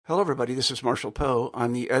Hello, everybody. This is Marshall Poe.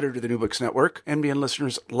 I'm the editor of the New Books Network. NBN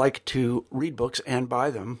listeners like to read books and buy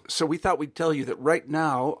them. So we thought we'd tell you that right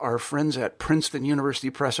now, our friends at Princeton University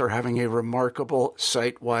Press are having a remarkable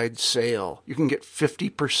site-wide sale. You can get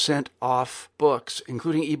 50% off books,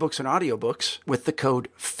 including ebooks and audiobooks, with the code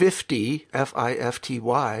 50,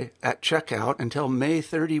 F-I-F-T-Y, at checkout until May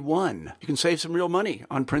 31. You can save some real money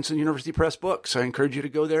on Princeton University Press books. I encourage you to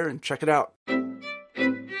go there and check it out.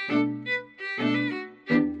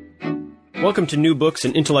 Welcome to New Books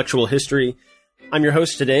in Intellectual History. I'm your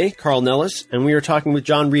host today, Carl Nellis, and we are talking with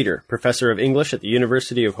John Reeder, professor of English at the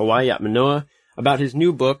University of Hawaii at Manoa, about his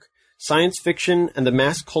new book, Science Fiction and the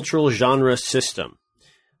Mass Cultural Genre System.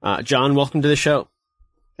 John, welcome to the show.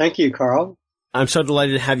 Thank you, Carl. I'm so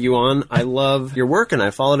delighted to have you on. I love your work, and I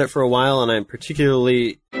followed it for a while, and I'm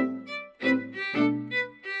particularly...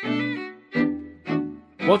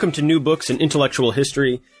 Welcome to New Books in Intellectual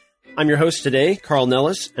History. I'm your host today, Carl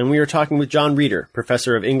Nellis, and we are talking with John Reeder,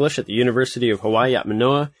 professor of English at the University of Hawaii at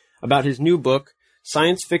Manoa, about his new book,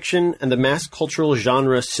 Science Fiction and the Mass Cultural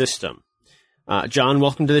Genre System. John,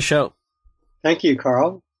 welcome to the show. Thank you,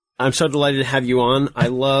 Carl. I'm so delighted to have you on. I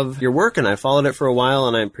love your work, and I followed it for a while,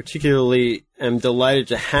 and I particularly am delighted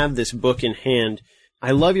to have this book in hand.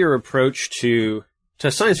 I love your approach to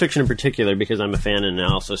science fiction in particular, because I'm a fan and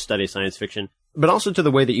I also study science fiction, but also to the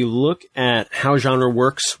way that you look at how genre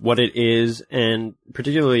works, what it is, and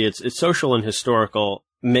particularly its social and historical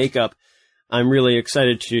makeup. I'm really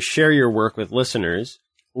excited to share your work with listeners.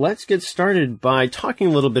 Let's get started by talking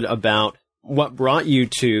a little bit about what brought you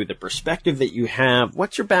to the perspective that you have.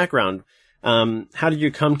 What's your background? How did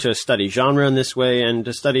you come to study genre in this way and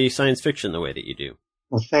to study science fiction the way that you do?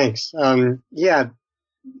 Well, thanks.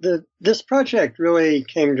 This project really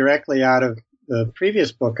came directly out of the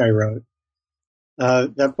previous book I wrote.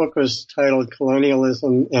 That book was titled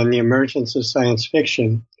Colonialism and the Emergence of Science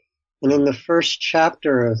Fiction. And in the first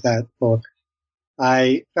chapter of that book,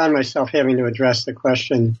 I found myself having to address the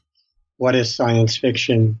question, what is science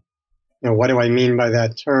fiction? What do I mean by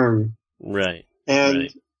that term? Right.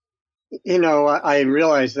 And, I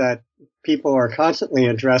realized that people are constantly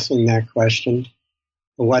addressing that question.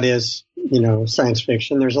 What is, science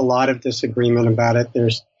fiction? There's a lot of disagreement about it.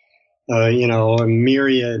 There's, a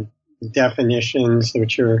myriad definitions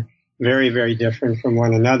which are very, very different from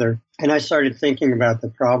one another. And I started thinking about the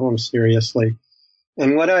problem seriously.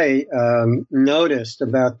 And what I noticed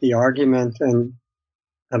about the argument and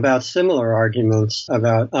about similar arguments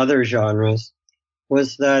about other genres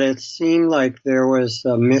was that it seemed like there was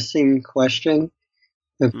a missing question.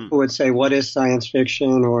 People would say, what is science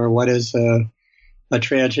fiction, or what is a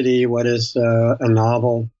tragedy, what is a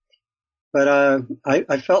novel? But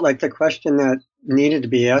I felt like the question that needed to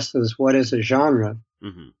be asked was, what is a genre?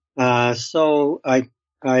 Mm-hmm. So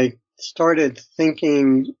I started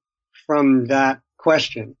thinking from that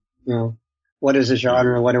question, what is a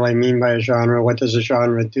genre? What do I mean by a genre? What does a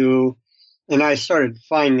genre do? And I started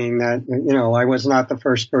finding that, I was not the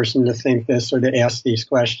first person to think this or to ask these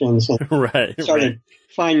questions. And started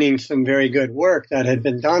finding some very good work that had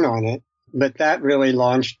been done on it. But that really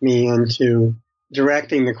launched me into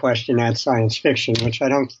directing the question at science fiction, which I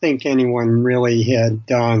don't think anyone really had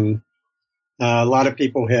done. A lot of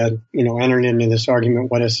people had, entered into this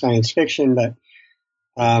argument, what is science fiction? But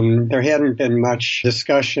there hadn't been much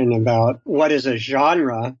discussion about what is a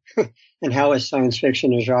genre and how is science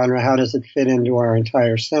fiction a genre? How does it fit into our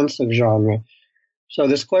entire sense of genre? So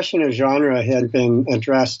this question of genre had been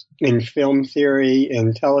addressed in film theory,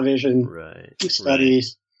 in television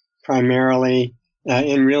studies, primarily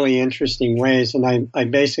in really interesting ways. And I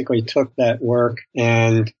basically took that work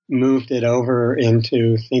and moved it over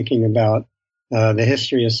into thinking about the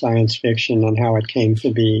history of science fiction and how it came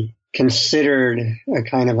to be considered a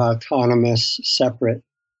kind of autonomous, separate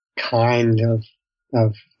kind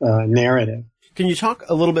of narrative. Can you talk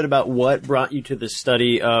a little bit about what brought you to the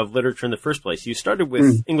study of literature in the first place? You started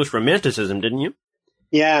with English Romanticism, didn't you?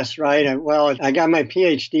 Yes, right. Well, I got my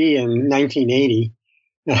PhD in 1980,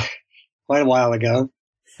 quite a while ago.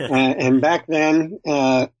 And back then,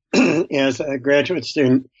 as a graduate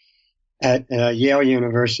student at Yale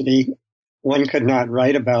University, one could not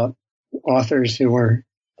write about authors who were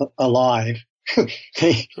alive.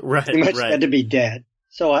 They had to be dead.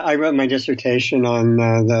 So I wrote my dissertation on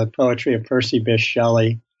the poetry of Percy Bysshe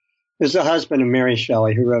Shelley, who's the husband of Mary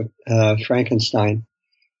Shelley, who wrote Frankenstein,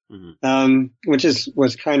 which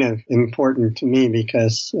was kind of important to me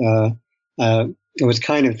because it was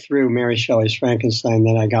kind of through Mary Shelley's Frankenstein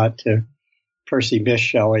that I got to Percy Bysshe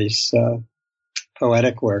Shelley's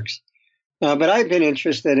poetic works. But I've been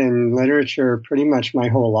interested in literature pretty much my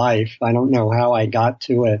whole life. I don't know how I got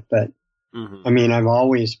to it, but I mean, I've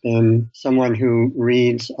always been someone who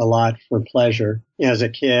reads a lot for pleasure. As a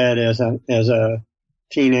kid, as a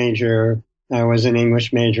teenager, I was an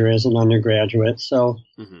English major as an undergraduate. So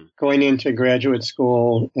going into graduate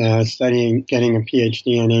school, studying, getting a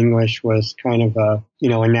PhD in English was kind of a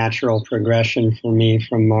natural progression for me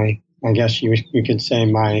from my, I guess you could say,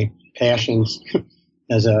 my passions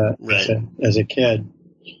as a kid.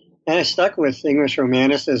 And I stuck with English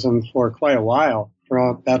Romanticism for quite a while, for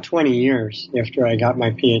about 20 years after I got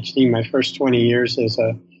my PhD. My first 20 years as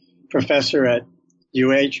a professor at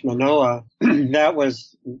UH Manoa, that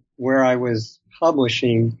was where I was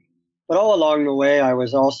publishing. But all along the way, I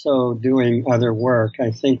was also doing other work.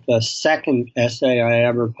 I think the second essay I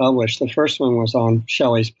ever published, the first one was on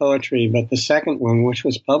Shelley's poetry, but the second one, which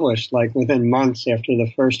was published like within months after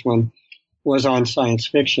the first one, was on science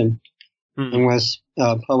fiction and was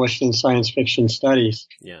published in Science Fiction Studies.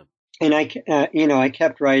 Yeah. And I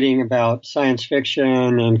kept writing about science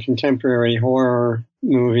fiction and contemporary horror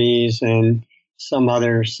movies and some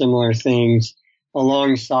other similar things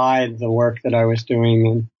alongside the work that I was doing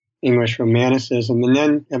in English Romanticism. And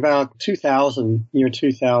then about 2000,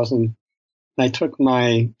 I took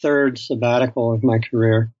my third sabbatical of my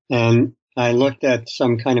career, and I looked at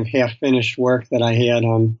some kind of half-finished work that I had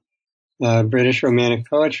on British Romantic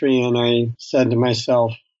poetry, and I said to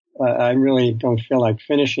myself, I really don't feel like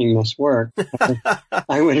finishing this work.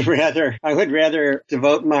 I would rather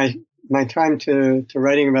devote my time to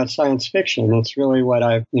writing about science fiction. It's really what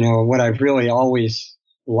I've really always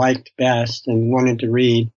liked best and wanted to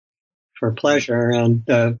read for pleasure. And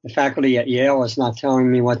the faculty at Yale is not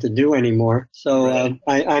telling me what to do anymore. So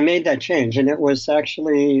I made that change, and it was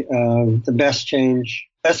actually the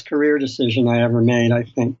best career decision I ever made, I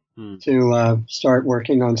think, to start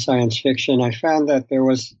working on science fiction. I found that there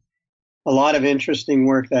was a lot of interesting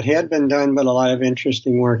work that had been done, but a lot of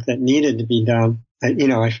interesting work that needed to be done.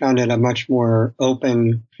 I found it a much more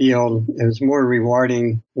open field. It was more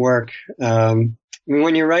rewarding work. When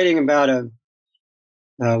you're writing about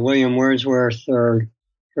William Wordsworth or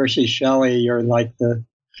Percy Shelley, you're like the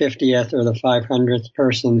 50th or the 500th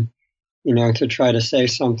person, to try to say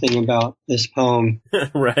something about this poem.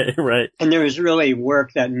 Right. And there was really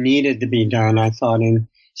work that needed to be done, I thought, in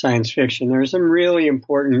science fiction. There was some really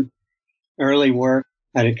important early work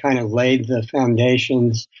that had kind of laid the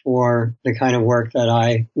foundations for the kind of work that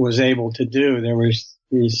I was able to do. There was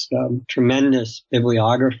these tremendous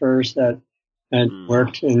bibliographers that had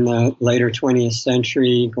worked in the later 20th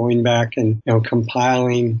century, going back and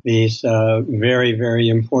compiling these very, very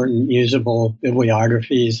important usable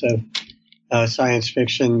bibliographies of science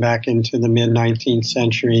fiction back into the mid-19th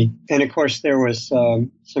century. And of course, there was some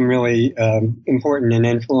really important and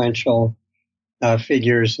influential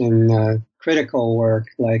figures in critical work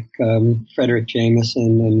like Frederick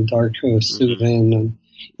Jameson and Darko Suvin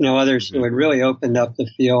and others who had really opened up the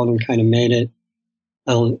field and kind of made it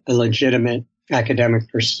a legitimate academic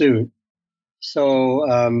pursuit.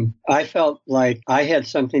 So I felt like I had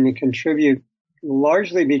something to contribute,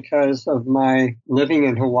 largely because of my living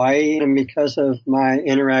in Hawaii and because of my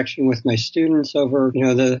interaction with my students over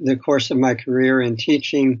the course of my career in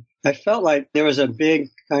teaching. I felt like there was a big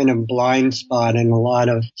kind of blind spot in a lot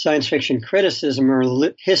of science fiction criticism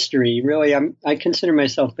or history. Really, I consider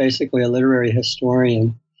myself basically a literary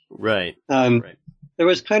historian. Right. There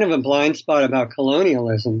was kind of a blind spot about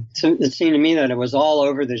colonialism. It seemed to me that it was all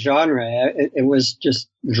over the genre. It was just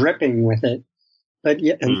dripping with it. But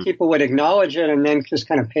and people would acknowledge it and then just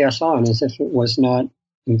kind of pass on as if it was not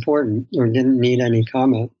important or didn't need any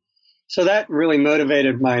comment. So that really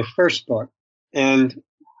motivated my first book. And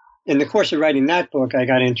in the course of writing that book, I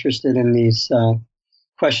got interested in these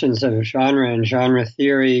questions of genre and genre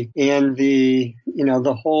theory and the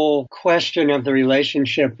whole question of the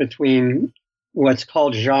relationship between what's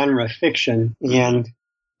called genre fiction and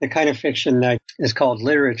the kind of fiction that is called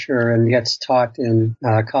literature and gets taught in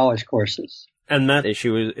college courses. And that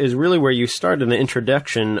issue is really where you start in the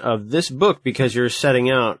introduction of this book, because you're setting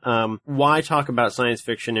out why talk about science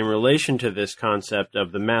fiction in relation to this concept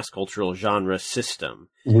of the mass cultural genre system.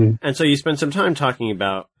 And so you spend some time talking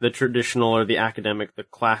about the traditional or the academic, the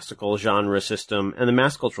classical genre system and the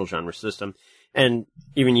mass cultural genre system. And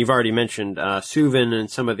even you've already mentioned Suvin and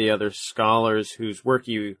some of the other scholars whose work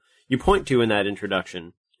you point to in that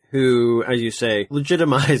introduction, who, as you say,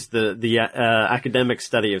 legitimized the academic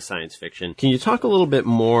study of science fiction. Can you talk a little bit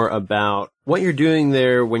more about what you're doing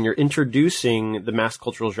there when you're introducing the mass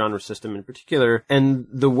cultural genre system in particular, and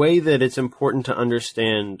the way that it's important to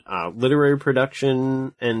understand literary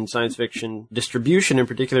production and science fiction distribution in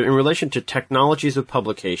particular in relation to technologies of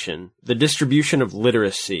publication, the distribution of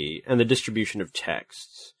literacy, and the distribution of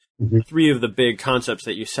texts? three of the big concepts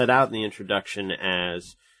that you set out in the introduction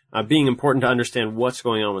as being important to understand what's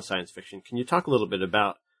going on with science fiction. Can you talk a little bit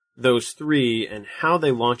about those three and how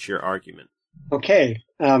they launch your argument? Okay.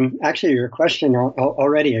 Actually, your question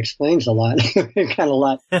already explains a lot. got a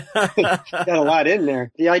lot in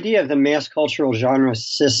there. The idea of the mass cultural genre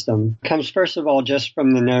system comes, first of all, just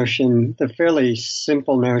from the fairly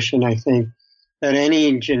simple notion, I think, that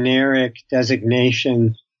any generic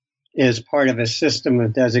designation is part of a system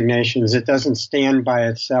of designations. It doesn't stand by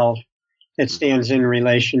itself. It stands in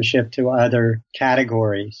relationship to other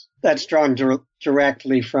categories. That's drawn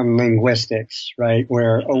directly from linguistics, right?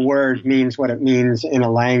 Where a word means what it means in a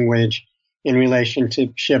language in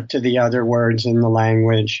relationship to the other words in the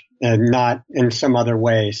language and not in some other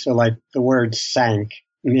way. So like the word sank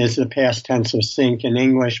is the past tense of sink in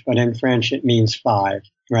English, but in French it means five,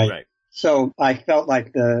 right? So I felt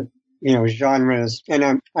like the, genres,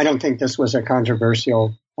 and I don't think this was a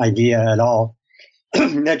controversial idea at all,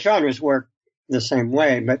 that genres work the same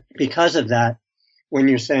way. But because of that, when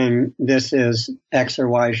you're saying this is X or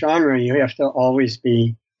Y genre, you have to always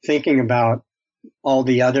be thinking about all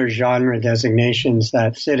the other genre designations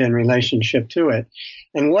that sit in relationship to it.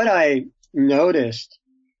 And what I noticed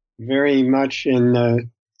very much in the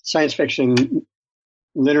science fiction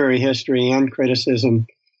literary history and criticism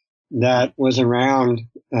that was around,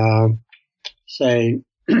 say,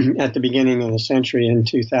 at the beginning of the century in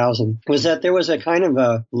 2000, was that there was a kind of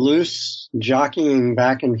a loose jockeying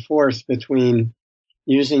back and forth between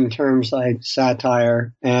using terms like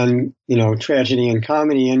satire and, tragedy and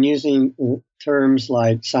comedy, and using terms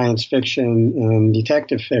like science fiction and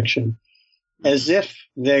detective fiction as if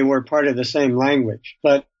they were part of the same language.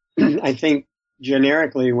 But I think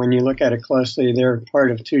generically, when you look at it closely, they're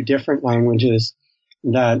part of two different languages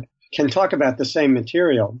that can talk about the same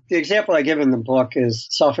material. The example I give in the book is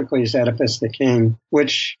Sophocles' Oedipus the King,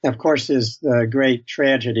 which, of course, is the great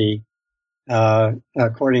tragedy,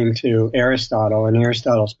 according to Aristotle and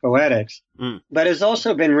Aristotle's Poetics, but has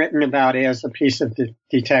also been written about as a piece of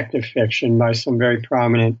detective fiction by some very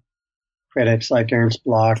prominent critics like Ernst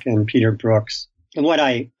Bloch and Peter Brooks. And what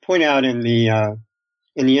I point out in the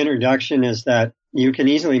introduction is that you can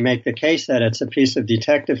easily make the case that it's a piece of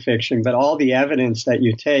detective fiction, but all the evidence that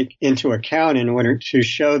you take into account in order to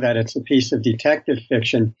show that it's a piece of detective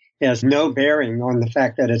fiction has no bearing on the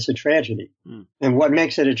fact that it's a tragedy. And what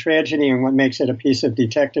makes it a tragedy and what makes it a piece of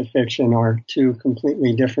detective fiction are two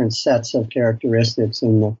completely different sets of characteristics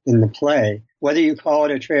in the play. Whether you call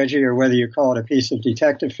it a tragedy or whether you call it a piece of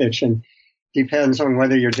detective fiction depends on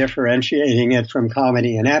whether you're differentiating it from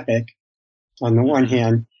comedy and epic on the one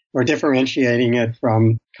hand, or differentiating it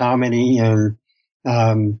from comedy and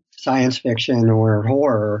science fiction or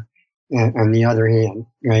horror on the other hand,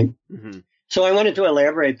 right? Mm-hmm. So I wanted to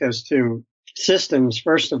elaborate those two systems,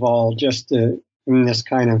 first of all, just in this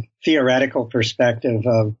kind of theoretical perspective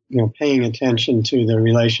of, paying attention to the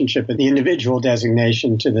relationship of the individual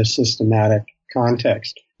designation to the systematic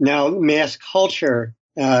context. Now, mass culture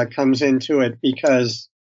comes into it because,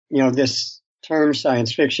 this term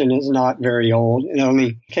science fiction is not very old. It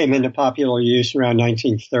only came into popular use around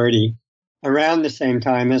 1930, around the same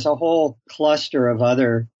time as a whole cluster of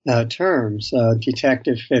other terms,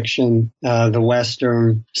 detective fiction, the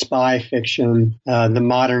Western, spy fiction, the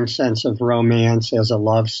modern sense of romance as a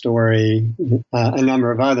love story, a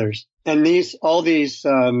number of others. And all these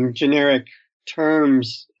generic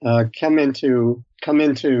terms come into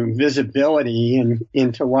visibility and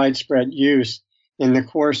into widespread use in the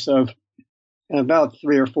course of about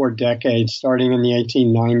 3 or 4 decades, starting in the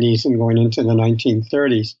 1890s and going into the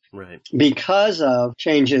 1930s, right, because of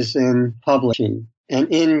changes in publishing. And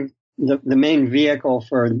in the main vehicle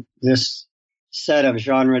for this set of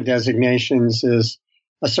genre designations is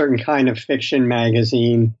a certain kind of fiction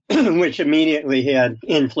magazine, which immediately had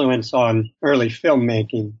influence on early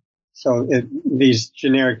filmmaking. So these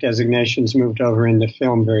generic designations moved over into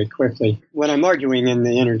film very quickly. What I'm arguing in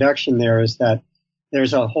the introduction there is that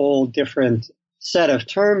there's a whole different set of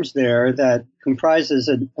terms there that comprises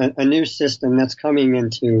a new system that's coming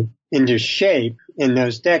into shape in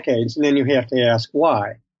those decades. And then you have to ask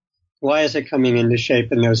why. Why is it coming into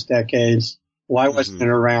shape in those decades? Why wasn't it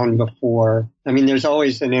around before? I mean, there's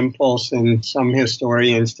always an impulse in some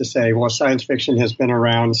historians to say, well, science fiction has been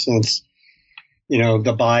around since,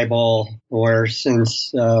 the Bible, or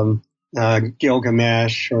since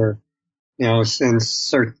Gilgamesh, or, since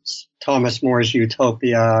Sir Thomas More's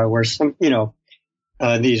Utopia, or some,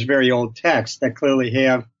 these very old texts that clearly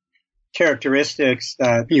have characteristics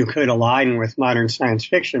that you could align with modern science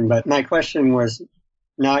fiction. But my question was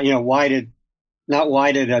not, why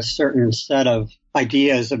did a certain set of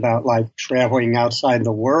ideas about like traveling outside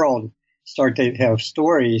the world start to have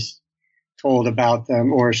stories told about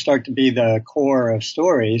them or start to be the core of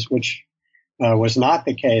stories, which was not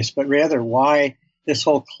the case, but rather why this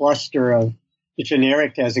whole cluster of the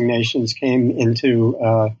generic designations came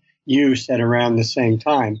into use at around the same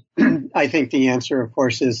time. I think the answer, of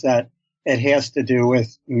course, is that it has to do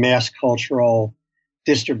with mass cultural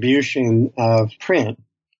distribution of print.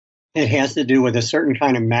 It has to do with a certain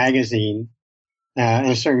kind of magazine and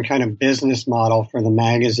a certain kind of business model for the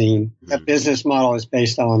magazine. That business model is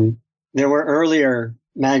based on, there were earlier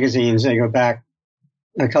magazines, they go back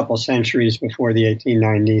a couple centuries before the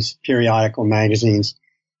 1890s, periodical magazines,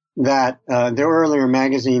 that there were earlier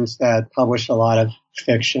magazines that published a lot of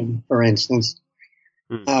fiction, for instance.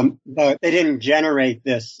 But they didn't generate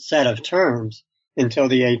this set of terms until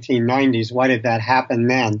the 1890s. Why did that happen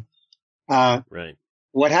then? Right.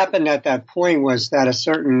 What happened at that point was that a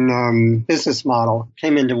certain business model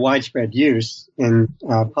came into widespread use in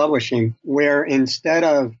publishing, where instead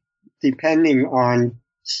of depending on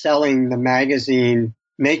selling the magazine,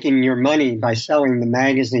 making your money by selling the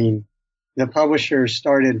magazine, the publishers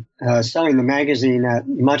started selling the magazine at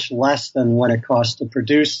much less than what it cost to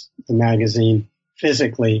produce the magazine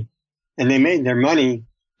physically, and they made their money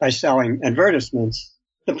by selling advertisements.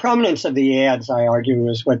 The prominence of the ads, I argue,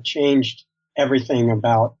 is what changed everything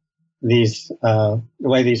about these the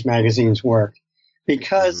way these magazines worked.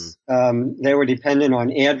 Because they were dependent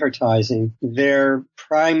on advertising, their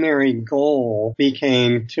primary goal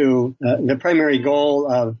became to the primary goal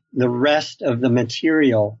of the rest of the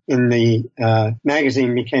material in the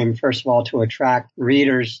magazine became, first of all, to attract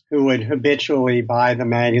readers who would habitually buy the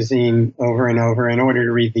magazine over and over in order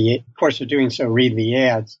to read of course of doing so, read the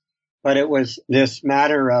ads. But it was this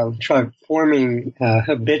matter of forming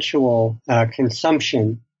habitual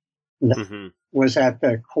consumption that was at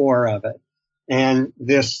the core of it. And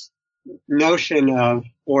this notion of,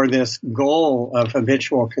 or this goal of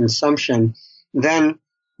habitual consumption then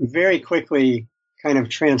very quickly kind of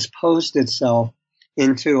transposed itself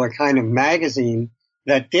into a kind of magazine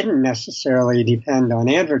that didn't necessarily depend on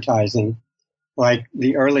advertising, like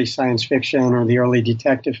the early science fiction or the early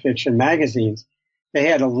detective fiction magazines. They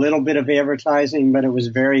had a little bit of advertising, but it was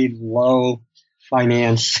very low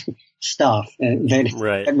finance stuff. And they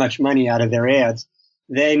didn't get much money out of their ads.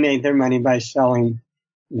 They made their money by selling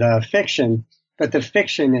the fiction, but the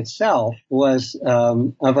fiction itself was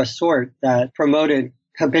of a sort that promoted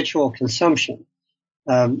habitual consumption.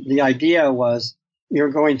 The idea was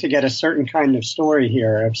you're going to get a certain kind of story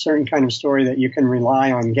here, a certain kind of story that you can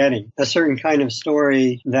rely on getting, a certain kind of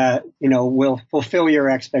story that, will fulfill your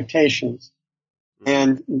expectations.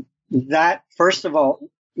 And that, first of all,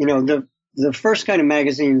 the first kind of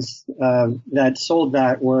magazines that sold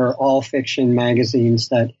that were all fiction magazines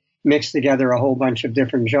that mixed together a whole bunch of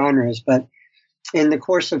different genres. But in the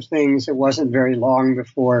course of things, it wasn't very long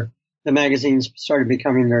before the magazines started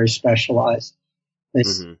becoming very specialized.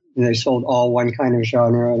 They sold all one kind of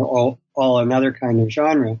genre and all another kind of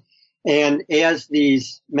genre. And as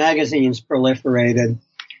these magazines proliferated,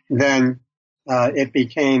 then it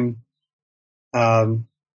became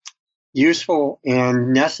useful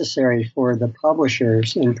and necessary for the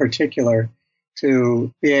publishers in particular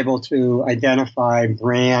to be able to identify,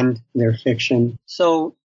 brand their fiction.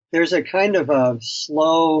 So there's a kind of a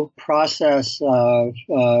slow process of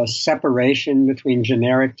separation between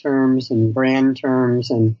generic terms and brand terms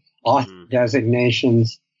and author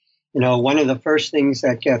designations. One of the first things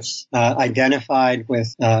that gets identified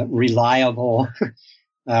with reliable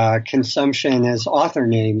consumption is author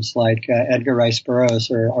names like Edgar Rice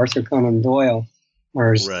Burroughs or Arthur Conan Doyle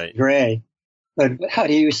or Zane Grey. But how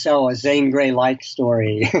do you sell a Zane Grey-like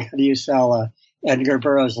story? How do you sell a Edgar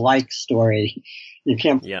Burroughs-like story? You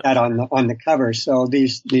can't put that on the cover. So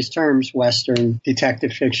these terms, Western,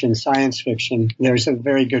 detective fiction, science fiction, there's a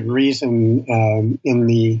very good reason in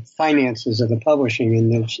the finances of the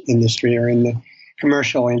publishing industry or in the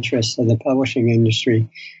commercial interests of the publishing industry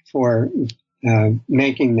for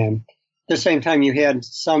making them. At the same time, you had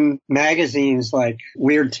some magazines like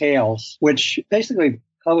Weird Tales, which basically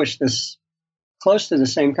published this close to the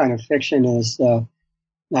same kind of fiction as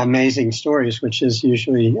Amazing Stories, which is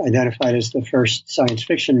usually identified as the first science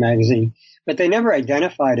fiction magazine. But they never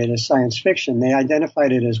identified it as science fiction. They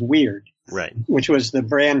identified it as weird, which was the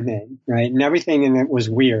brand name, right? And everything in it was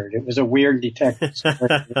weird. It was a weird detective story,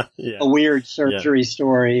 a weird surgery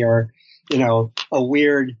story, or, a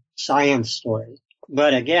weird science story.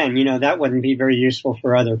 But again, that wouldn't be very useful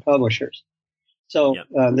for other publishers. So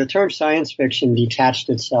the term science fiction detached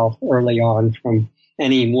itself early on from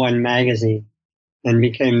any one magazine and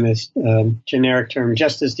became this generic term,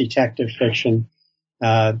 just as detective fiction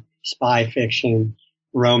spy fiction,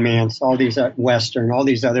 romance, all these Western, all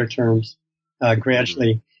these other terms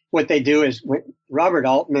gradually. What they do is Robert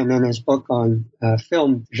Altman in his book on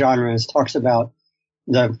film genres talks about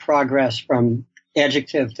the progress from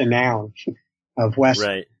adjective to noun of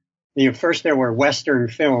Western. Right. First there were Western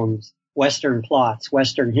films, Western plots,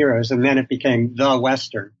 Western heroes, and then it became the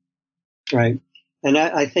Western, right? And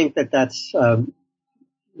I think that's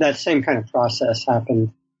that same kind of process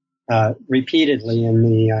happened repeatedly in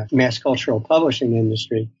the mass cultural publishing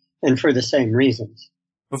industry, and for the same reasons.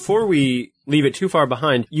 Before we leave it too far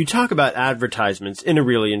behind, you talk about advertisements in a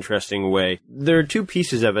really interesting way. There are two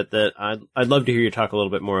pieces of it that I'd love to hear you talk a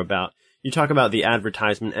little bit more about. You talk about the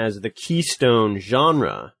advertisement as the keystone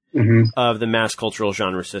genre of the mass cultural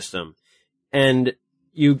genre system. And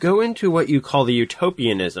you go into what you call the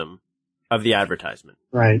utopianism of the advertisement.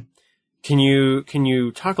 Right. Can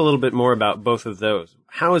you talk a little bit more about both of those?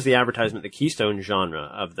 How is the advertisement the keystone genre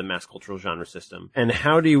of the mass cultural genre system? And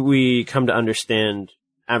how do we come to understand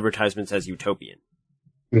advertisements as utopian?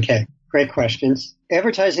 Okay, great questions.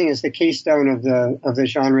 Advertising is the keystone of the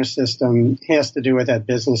genre system. It has to do with that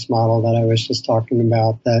business model that I was just talking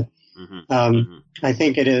about. That I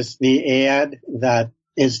think it is the ad that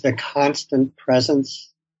is the constant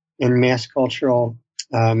presence in mass cultural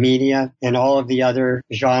media, and all of the other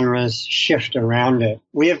genres shift around it.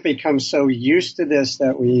 We have become so used to this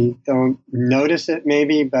that we don't notice it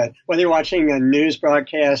maybe, but whether you're watching a news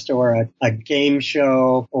broadcast or a game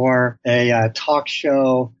show or a talk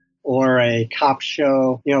show or a cop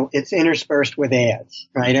show, it's interspersed with ads,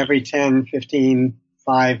 right? Every 10, 15,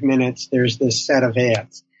 5 minutes, there's this set of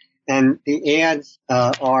ads. And the ads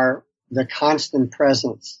are the constant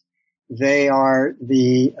presence. They are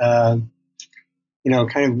the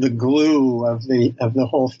kind of the glue of the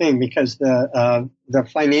whole thing, because the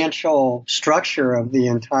financial structure of the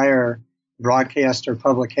entire broadcast or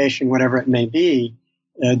publication, whatever it may be,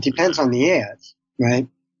 depends on the ads, right?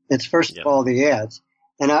 It's first of all the ads.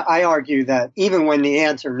 And I argue that even when the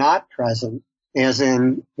ads are not present, as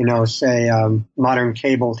in, say, modern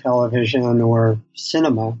cable television or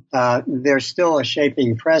cinema, there's still a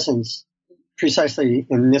shaping presence, precisely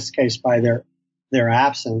in this case by their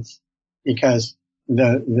absence, because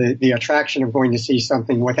the attraction of going to see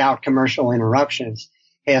something without commercial interruptions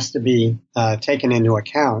has to be taken into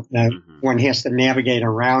account. That one has to navigate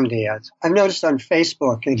around ads. I've noticed on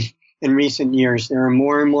Facebook in recent years there are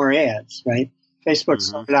more and more ads, right? Facebook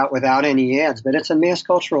started out without any ads, but it's a mass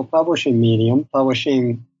cultural publishing medium,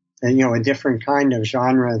 publishing a different kind of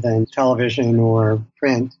genre than television or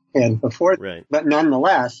print had before. Right. But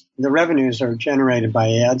nonetheless, the revenues are generated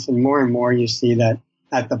by ads, and more you see that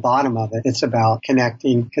at the bottom of it, it's about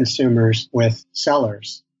connecting consumers with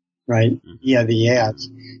sellers, right? Via the ads.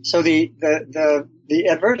 So the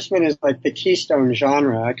advertisement is like the keystone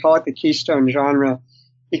genre. I call it the keystone genre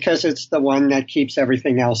because it's the one that keeps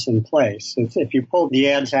everything else in place. If you pull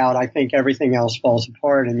the ads out, I think everything else falls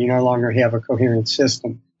apart and you no longer have a coherent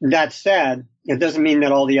system. That said, it doesn't mean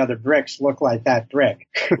that all the other bricks look like that brick.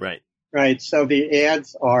 Right. Right. So the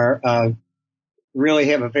ads are really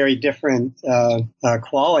have a very different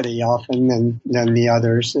quality often than the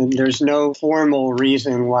others. And there's no formal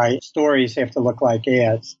reason why stories have to look like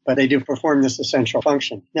ads, but they do perform this essential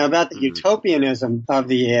function. Now, about the utopianism of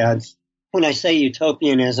the ads, when I say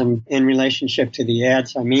utopianism in relationship to the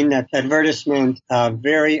ads, I mean that advertisement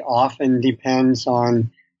very often depends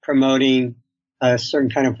on promoting a certain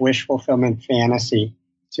kind of wish fulfillment fantasy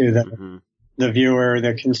to the viewer,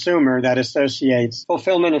 the consumer, that associates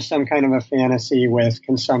fulfillment of some kind of a fantasy with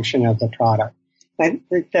consumption of the product. I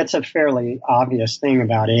think that's a fairly obvious thing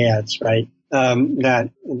about ads, right?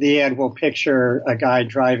 That the ad will picture a guy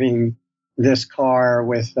driving this car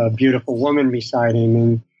with a beautiful woman beside him,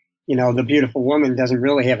 and the beautiful woman doesn't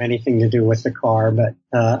really have anything to do with the car, but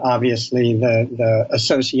obviously the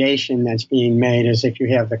association that's being made is if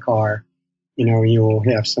you have the car, you will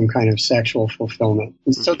have some kind of sexual fulfillment.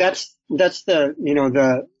 And so that's the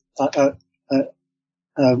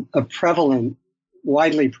a prevalent,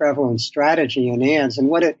 widely prevalent strategy in ads, and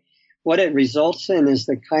what it results in is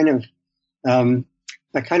the kind of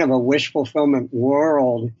a wish fulfillment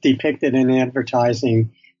world depicted in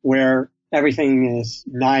advertising, where everything is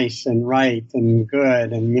nice and right and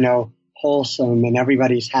good and wholesome, and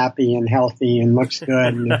everybody's happy and healthy and looks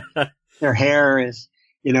good, and their hair is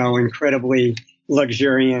incredibly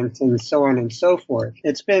luxuriant, and so on and so forth.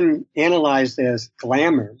 It's been analyzed as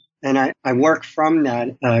glamour, and I work from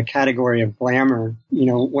that category of glamour.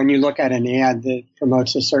 When you look at an ad that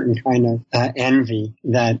promotes a certain kind of envy,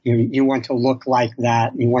 that you want to look like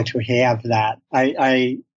that, you want to have that.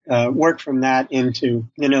 I work from that into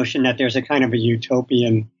the notion that there's a kind of a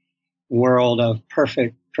utopian world of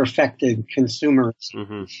perfected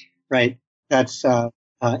consumerism, right? That's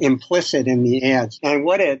implicit in the ads. And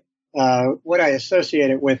what I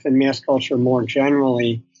associate it with in mass culture more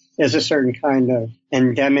generally is a certain kind of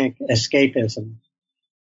endemic escapism,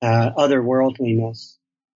 otherworldliness.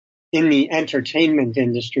 In the entertainment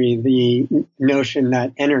industry, the notion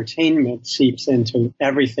that entertainment seeps into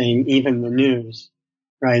everything, even the news,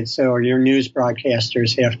 right? So your news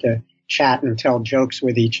broadcasters have to chat and tell jokes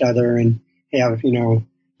with each other and have,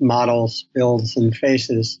 models, builds, and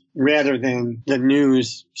faces, rather than the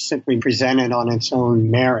news simply presented on its own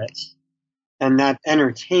merits. And that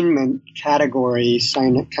entertainment category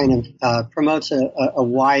kind of promotes a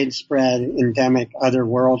widespread endemic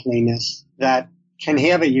otherworldliness that can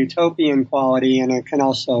have a utopian quality, and it can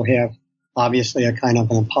also have, obviously, a kind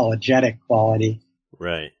of an apologetic quality.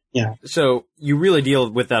 Right. Yeah. So you really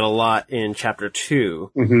deal with that a lot in Chapter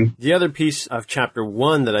 2. Mm-hmm. The other piece of Chapter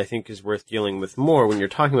 1 that I think is worth dealing with more when you're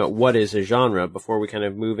talking about what is a genre, before we kind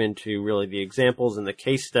of move into really the examples and the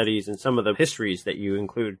case studies and some of the histories that you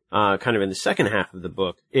include kind of in the second half of the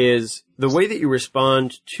book, is the way that you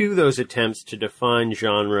respond to those attempts to define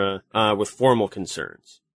genre with formal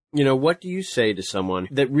concerns. What do you say to someone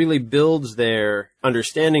that really builds their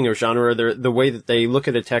understanding of genre, the way that they look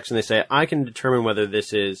at a text and they say, I can determine whether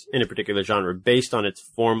this is in a particular genre based on its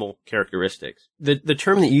formal characteristics? The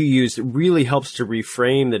term that you use that really helps to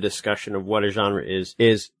reframe the discussion of what a genre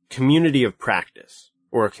is community of practice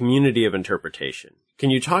or a community of interpretation. Can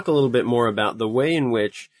you talk a little bit more about the way in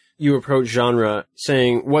which you approach genre,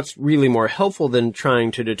 saying what's really more helpful than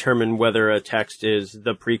trying to determine whether a text is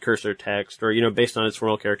the precursor text or, based on its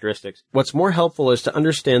formal characteristics? What's more helpful is to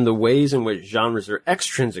understand the ways in which genres are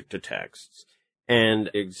extrinsic to texts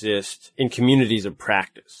and exist in communities of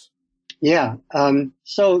practice. Yeah.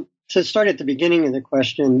 So to start at the beginning of the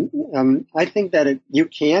question, I think that you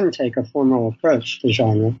can take a formal approach to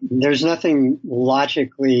genre. There's nothing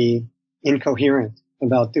logically incoherent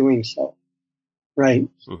about doing so. Right.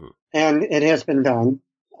 Mm-hmm. And it has been done,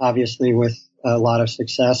 obviously, with a lot of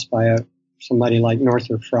success by somebody like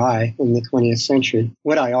Northrop Frye in the 20th century.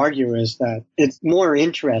 What I argue is that it's more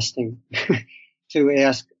interesting to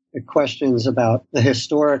ask questions about the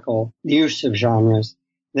historical use of genres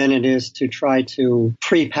than it is to try to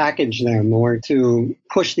prepackage them or to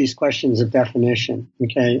push these questions of definition,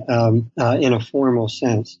 in a formal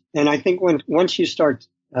sense. And I think once you start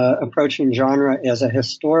approaching genre as a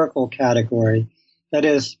historical category, that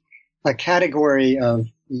is a category of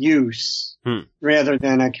use rather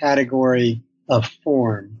than a category of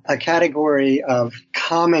form, a category of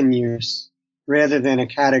common use rather than a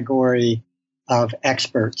category of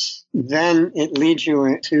experts. Then it leads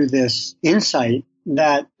you to this insight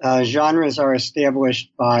that genres are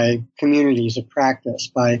established by communities of practice,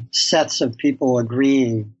 by sets of people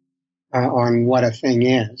agreeing on what a thing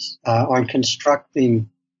is, on constructing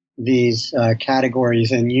these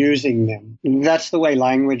categories and using them. That's the way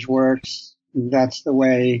language works. That's the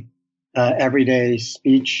way everyday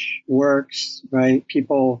speech works, right?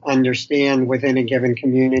 People understand within a given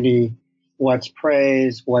community what's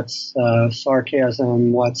praise, what's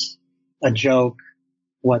sarcasm, what's a joke,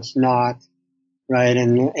 what's not, right?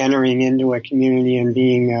 And entering into a community and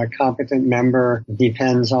being a competent member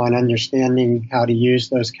depends on understanding how to use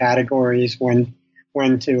those categories,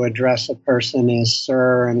 when to address a person as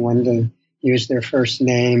sir and when to use their first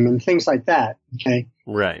name and things like that. Okay.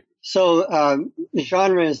 Right. So,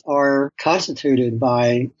 genres are constituted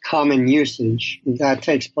by common usage that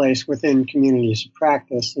takes place within communities of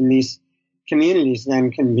practice. And these communities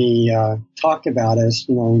then can be, talked about as,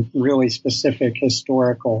 really specific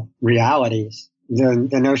historical realities.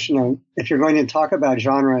 The notion of, if you're going to talk about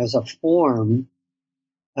genre as a form,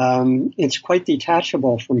 it's quite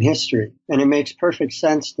detachable from history. And it makes perfect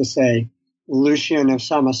sense to say Lucian of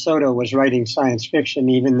Samosata was writing science fiction,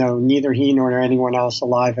 even though neither he nor anyone else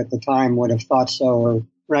alive at the time would have thought so, or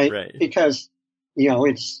right? Because,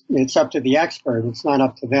 it's up to the expert. It's not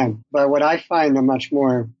up to them. But what I find a much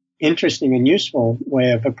more interesting and useful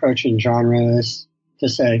way of approaching genre is to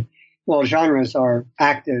say, well, genres are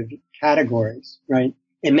active categories, right?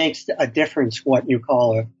 It makes a difference what you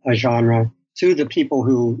call a genre to the people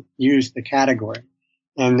who use the category.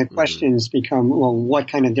 And the questions become, well, what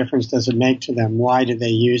kind of difference does it make to them? Why do they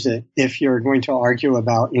use it? If you're going to argue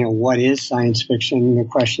about, what is science fiction, the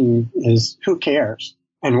question is, who cares?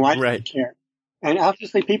 And why do they care? And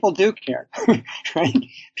obviously people do care, right?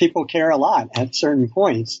 People care a lot at certain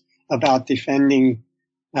points about defending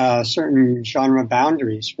certain genre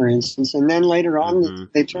boundaries, for instance. And then later on,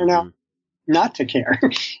 they turn out not to care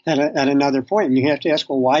at another point. And you have to ask,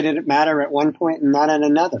 well, why did it matter at one point and not at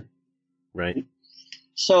another? Right.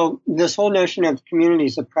 So this whole notion of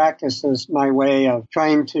communities of practice is my way of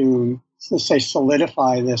trying to say,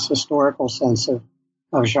 solidify this historical sense of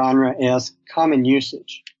genre as common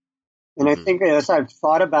usage. And I think as I've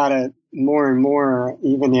thought about it more and more,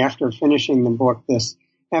 even after finishing the book, this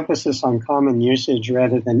emphasis on common usage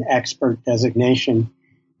rather than expert designation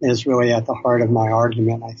is really at the heart of my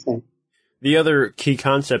argument, I think. The other key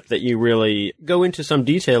concept that you really go into some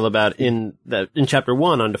detail about in chapter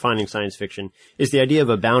 1 on defining science fiction is the idea of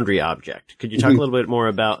a boundary object. Could you talk a little bit more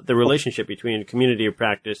about the relationship between community of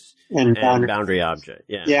practice and boundary object?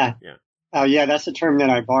 Yeah. That's a term that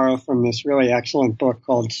I borrow from this really excellent book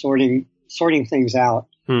called Sorting Things Out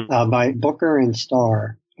by Booker and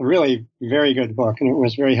Starr. A really very good book, and it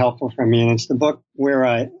was very helpful for me. And it's the book where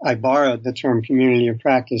I borrowed the term community of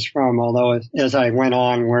practice from, although as I went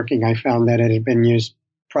on working, I found that it had been used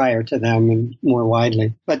prior to them and more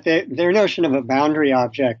widely. But their notion of a boundary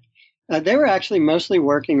object, they were actually mostly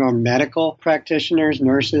working on medical practitioners,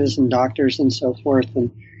 nurses and doctors and so forth, and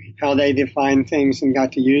how they define things and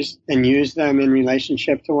got to use them in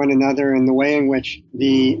relationship to one another, and the way in which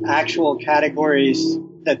the actual categories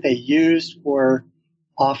that they used were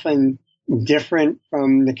often different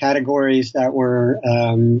from the categories that were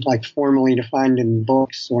like formally defined in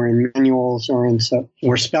books or in manuals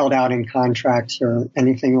or spelled out in contracts or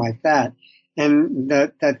anything like that. And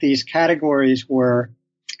that these categories were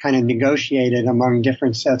kind of negotiated among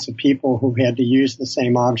different sets of people who had to use the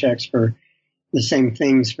same objects for the same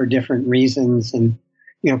things for different reasons and,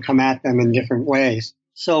 come at them in different ways.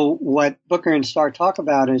 So what Booker and Starr talk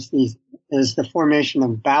about is the formation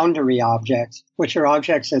of boundary objects, which are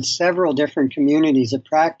objects that several different communities of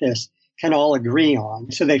practice can all agree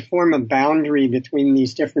on. So they form a boundary between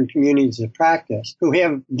these different communities of practice who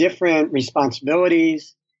have different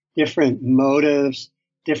responsibilities, different motives,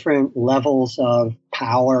 different levels of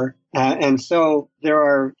power. And so there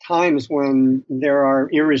are times when there are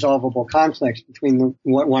irresolvable conflicts between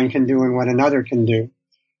what one can do and what another can do.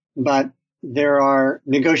 But there are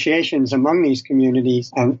negotiations among these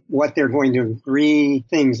communities on what they're going to agree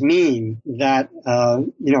things mean that,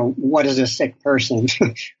 what is a sick person,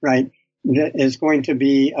 right? That is going to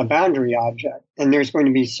be a boundary object. And there's going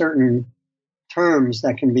to be certain terms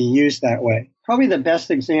that can be used that way. Probably the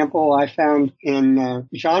best example I found in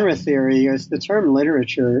genre theory is the term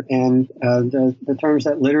literature and the terms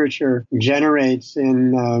that literature generates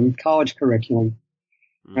in college curriculum.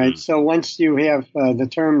 Right. So once you have the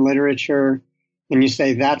term literature and you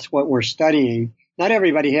say that's what we're studying, not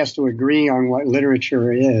everybody has to agree on what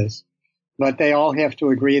literature is, but they all have to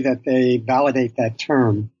agree that they validate that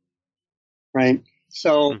term. Right.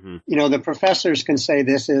 So, the professors can say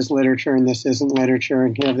this is literature and this isn't literature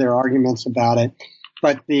and have their arguments about it.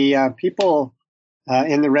 But the people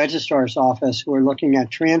in the registrar's office who are looking at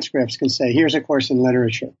transcripts can say, here's a course in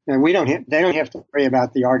literature. And they don't have to worry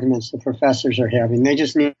about the arguments the professors are having. They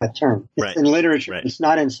just need that term. It's in literature. Right. It's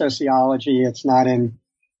not in sociology. It's not in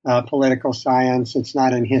political science. It's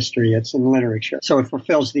not in history. It's in literature. So it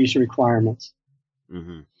fulfills these requirements.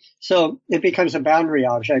 So it becomes a boundary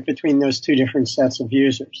object between those two different sets of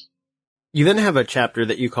users. You then have a chapter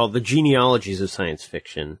that you call The Genealogies of Science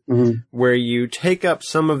Fiction, where you take up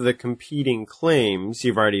some of the competing claims.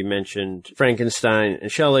 You've already mentioned Frankenstein and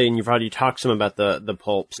Shelley, and you've already talked some about the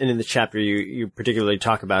pulps. And in the chapter, you particularly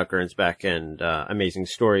talk about Gernsback and Amazing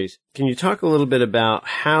Stories. Can you talk a little bit about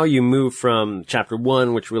how you move from chapter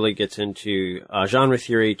 1, which really gets into genre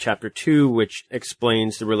theory, chapter 2, which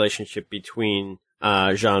explains the relationship between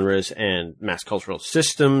genres and mass cultural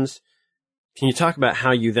systems? Can you talk about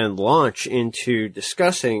how you then launch into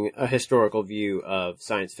discussing a historical view of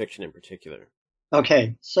science fiction in particular?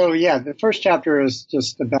 Okay. So, the first chapter is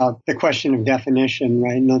just about the question of definition,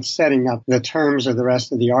 right? And that's setting up the terms of the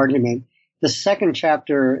rest of the argument. The second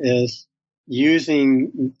chapter is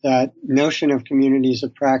using that notion of communities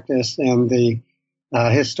of practice and the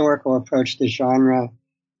historical approach to genre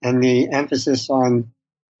and the emphasis on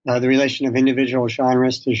the relation of individual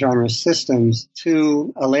genres to genre systems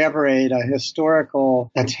to elaborate an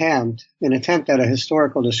attempt at a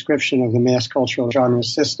historical description of the mass cultural genre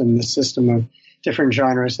system, the system of different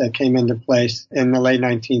genres that came into place in the late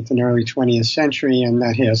 19th and early 20th century, and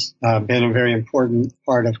that has been a very important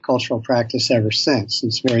part of cultural practice ever since.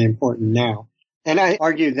 It's very important now. And I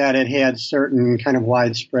argue that it had certain kind of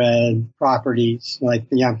widespread properties, like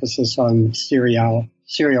the emphasis on serial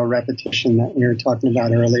repetition that we were talking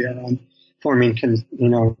about earlier on forming,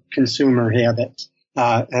 consumer habits,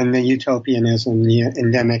 and the utopianism, the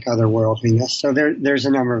endemic otherworldliness. So there's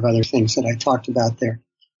a number of other things that I talked about there.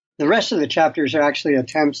 The rest of the chapters are actually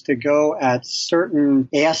attempts to go at certain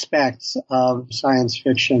aspects of science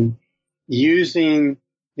fiction using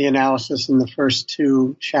the analysis in the first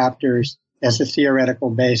two chapters as a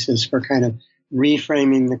theoretical basis for kind of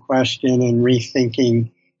reframing the question and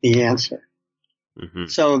rethinking the answer. Mm-hmm.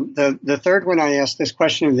 So the third one, I asked this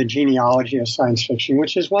question of the genealogy of science fiction,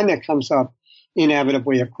 which is one that comes up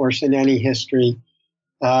inevitably, of course, in any history,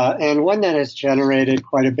 and one that has generated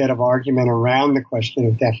quite a bit of argument around the question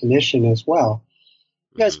of definition as well.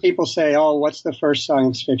 Because people say, oh, what's the first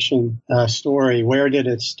science fiction story? Where did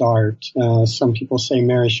it start? Some people say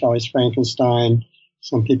Mary Shelley's Frankenstein.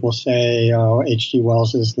 Some people say H.G.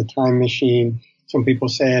 Wells' The Time Machine. Some people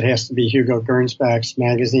say it has to be Hugo Gernsback's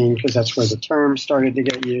magazine because that's where the term started to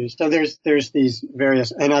get used. So there's these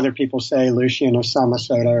various, and other people say Lucian of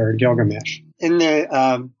Samosata or Gilgamesh. In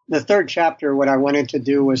the third chapter, what I wanted to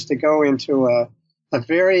do was to go into a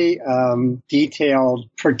very detailed,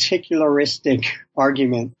 particularistic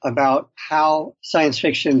argument about how science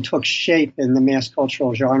fiction took shape in the mass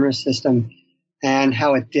cultural genre system and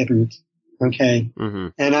how it didn't. Okay. Mm-hmm.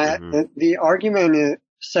 And the argument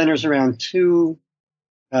centers around two.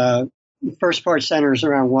 First part centers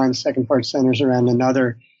around one, second part centers around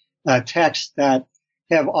another text that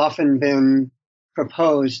have often been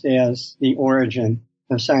proposed as the origin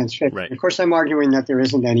of science fiction. Right. Of course, I'm arguing that there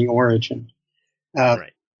isn't any origin.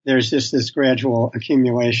 Right. There's just this gradual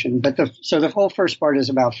accumulation. So the whole first part is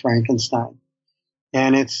about Frankenstein,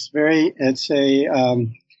 and it's a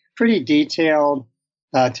pretty detailed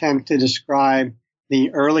attempt to describe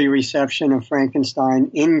the early reception of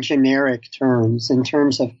Frankenstein in generic terms, in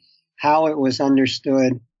terms of how it was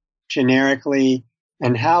understood generically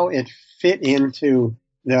and how it fit into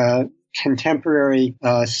the contemporary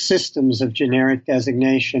systems of generic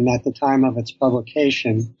designation at the time of its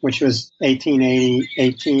publication, which was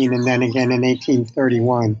 1818 and then again in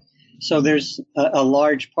 1831. So there's a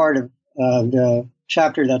large part of the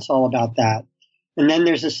chapter that's all about that. And then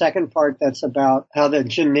there's a second part that's about how the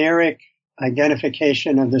generic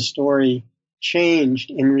identification of the story changed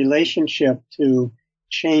in relationship to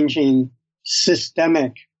changing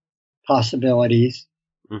systemic possibilities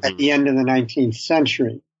at the end of the 19th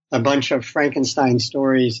century. A bunch of Frankenstein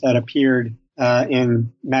stories that appeared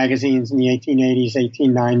in magazines in the 1880s,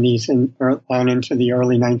 1890s, and on into the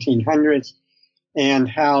early 1900s, and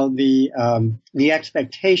how the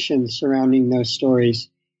expectations surrounding those stories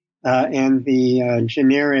and the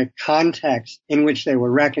generic context in which they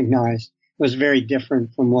were recognized was very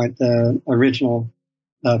different from what the original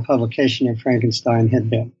publication of Frankenstein had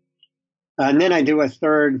been. And then I do a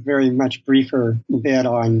third, very much briefer bit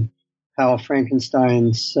on how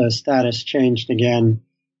Frankenstein's status changed again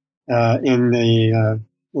in the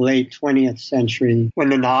late 20th century when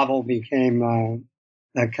the novel became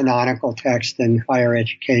a canonical text in higher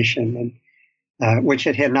education, and which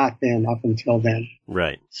it had not been up until then.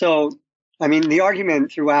 Right. So, I mean, the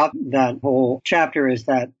argument throughout that whole chapter is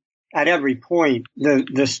that at every point,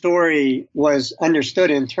 the story was understood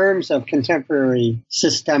in terms of contemporary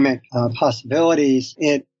systemic possibilities.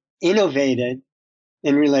 It innovated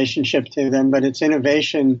in relationship to them, but its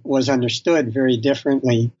innovation was understood very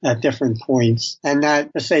differently at different points. And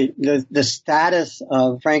that, to say, the status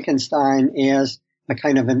of Frankenstein as a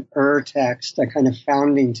kind of an text, a kind of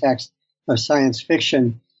founding text of science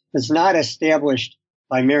fiction, is not established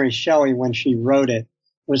by Mary Shelley when she wrote it.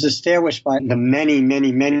 It was established by the many,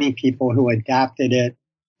 many, many people who adapted it,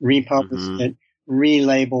 republished it,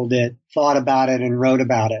 relabeled it, thought about it, and wrote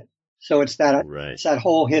about it. So it's that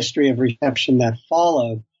whole history of reception that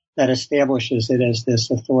followed that establishes it as this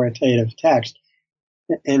authoritative text.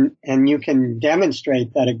 And you can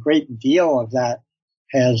demonstrate that a great deal of that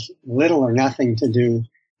has little or nothing to do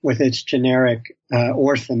with its generic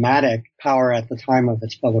or thematic power at the time of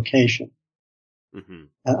its publication. Mm-hmm.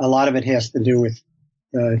 A lot of it has to do with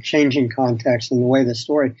the changing context and the way the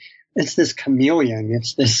story, it's this chameleon.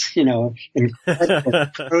 It's this, incredible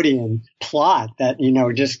protean plot that,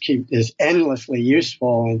 just is endlessly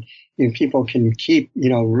useful, and people can keep,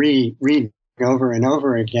 read over and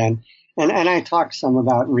over again. And I talked some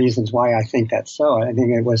about reasons why I think that's so. I think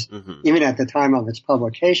it was, even at the time of its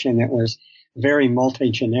publication, it was very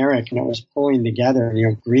multi-generic, and it was pulling together,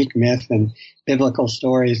 Greek myth and biblical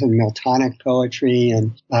stories and Miltonic poetry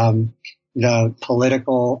and, the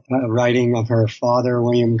political writing of her father,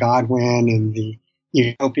 William Godwin, and the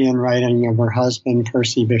utopian writing of her husband,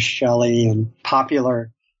 Percy Bysshe Shelley, and popular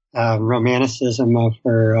romanticism of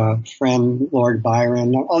her friend, Lord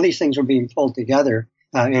Byron. All these things were being pulled together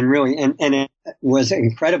and it was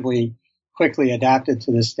incredibly quickly adapted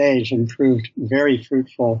to the stage and proved very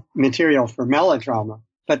fruitful material for melodrama.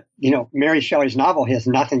 But, Mary Shelley's novel has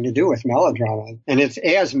nothing to do with melodrama. And it's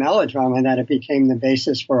as melodrama that it became the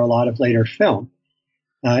basis for a lot of later film.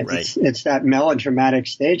 Right. It's that melodramatic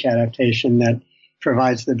stage adaptation that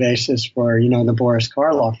provides the basis for, the Boris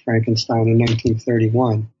Karloff Frankenstein in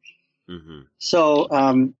 1931. Mm-hmm.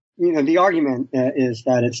 So, the argument is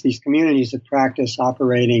that it's these communities of practice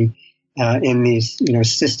operating in these,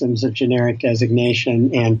 systems of generic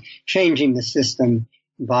designation and changing the system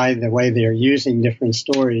by the way they're using different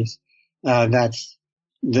stories. That's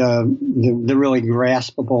the really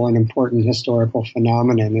graspable and important historical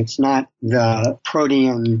phenomenon. It's not the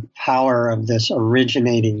protean power of this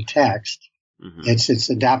originating text. Mm-hmm. It's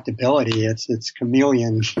its adaptability. It's its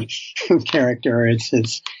chameleon character. It's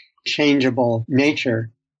its changeable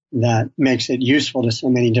nature that makes it useful to so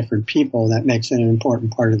many different people, that makes it an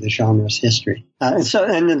important part of the genre's history. And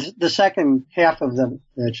the second half of the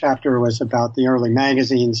chapter was about the early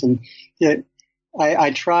magazines, and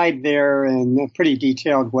I tried there in a pretty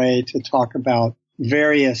detailed way to talk about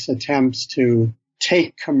various attempts to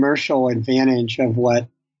take commercial advantage of what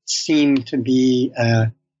seemed to be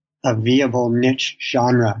a viable niche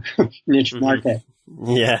genre, niche market.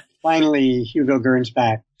 Yeah. Finally, Hugo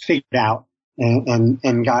Gernsback figured out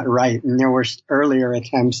and got right. And there were earlier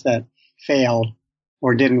attempts that failed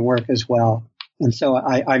or didn't work as well. And so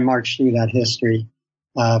I marched through that history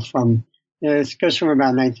it goes from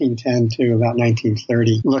about 1910 to about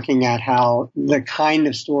 1930, looking at how the kind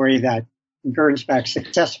of story that Gernsback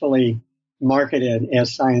successfully marketed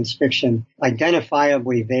as science fiction,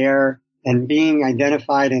 identifiably there and being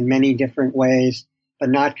identified in many different ways, but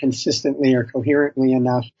not consistently or coherently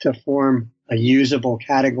enough to form a usable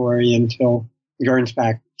category until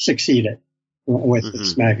Gernsback succeeded with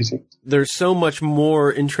this magazine. There's so much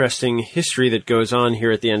more interesting history that goes on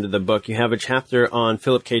here at the end of the book. You have a chapter on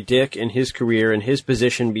Philip K. Dick and his career and his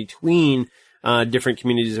position between different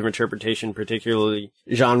communities of interpretation, particularly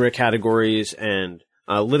genre categories and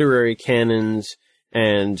literary canons,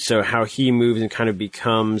 and so how he moves and kind of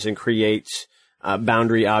becomes and creates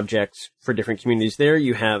boundary objects for different communities. There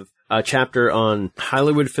you have a chapter on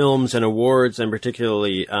Hollywood films and awards, and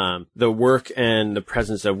particularly the work and the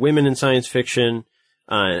presence of women in science fiction,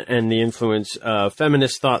 and the influence of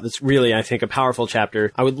feminist thought. That's really, I think, a powerful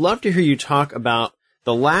chapter. I would love to hear you talk about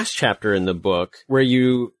the last chapter in the book, where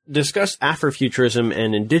you discuss Afrofuturism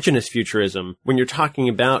and indigenous futurism when you're talking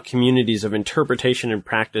about communities of interpretation and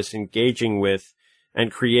practice engaging with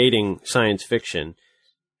and creating science fiction.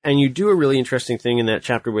 And you do a really interesting thing in that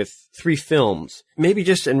chapter with 3 films. Maybe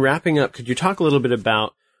just in wrapping up, could you talk a little bit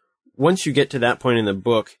about, once you get to that point in the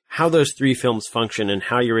book, how those 3 films function and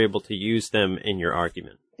how you're able to use them in your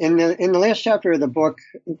argument? In the last chapter of the book,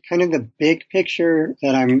 kind of the big picture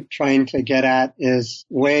that I'm trying to get at is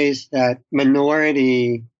ways that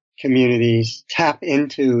minority communities tap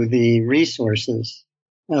into the resources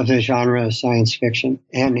of the genre of science fiction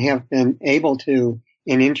and have been able to,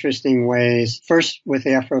 in interesting ways, first with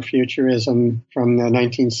Afrofuturism from the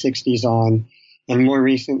 1960s on, and more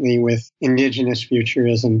recently with indigenous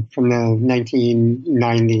futurism from the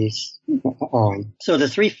 1990s on. So the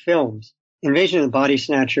 3 films, Invasion of the Body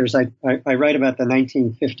Snatchers, I write about the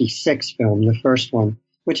 1956 film, the first one,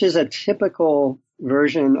 which is a typical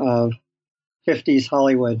version of 50s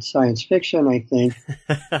Hollywood science fiction, I think.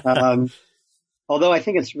 Although I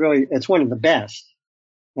think it's one of the best.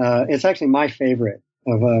 It's actually my favorite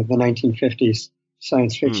of the 1950s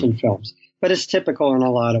science fiction films, but it's typical in a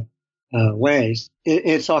lot of ways.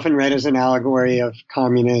 It's often read as an allegory of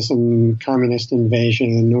communism, communist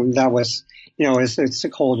invasion. That was, it's a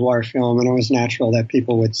Cold War film, and it was natural that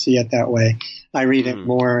people would see it that way. I read it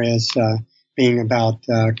more as being about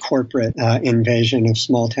corporate invasion of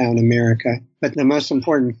small-town America. But the most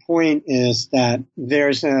important point is that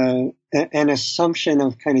there's an assumption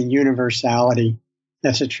of kind of universality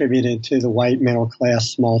that's attributed to the white middle-class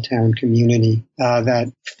small-town community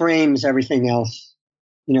that frames everything else.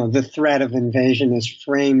 The threat of invasion is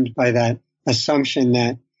framed by that assumption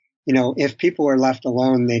that, if people are left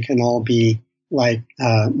alone, they can all be like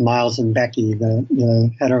Miles and Becky,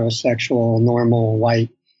 the heterosexual, normal, white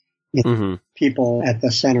people at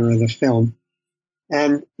the center of the film.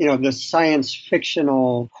 And, the science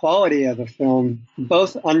fictional quality of the film,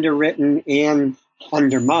 both underwritten and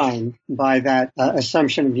undermined by that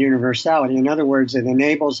assumption of universality. In other words, it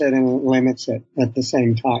enables it and it limits it at the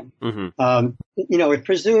same time. It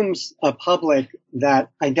presumes a public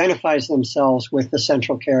that identifies themselves with the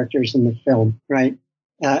central characters in the film, right?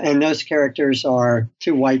 And those characters are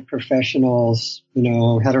 2 white professionals,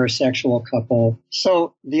 heterosexual couple.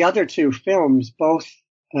 So the other 2 films both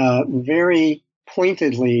very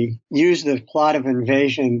pointedly use the plot of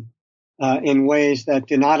invasion in ways that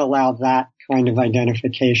do not allow that kind of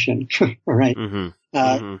identification, right?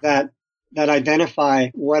 That identify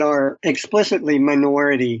what are explicitly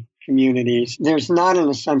minority communities. There's not an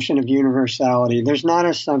assumption of universality. There's not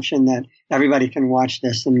an assumption that everybody can watch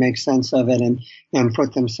this and make sense of it and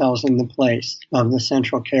put themselves in the place of the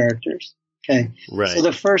central characters. Okay. Right. So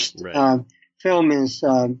the first film is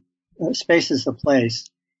Space is the Place,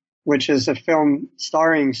 which is a film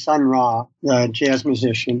starring Sun Ra, the jazz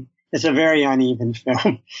musician. It's a very uneven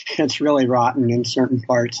film. It's really rotten in certain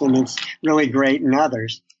parts, and it's really great in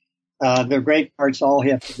others. The great parts all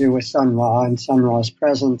have to do with Sun Ra and Sun Ra's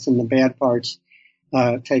presence, and the bad parts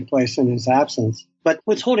take place in his absence. But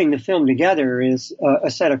what's holding the film together is a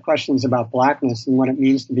set of questions about blackness and what it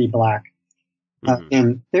means to be black.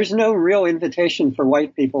 And there's no real invitation for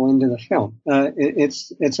white people into the film.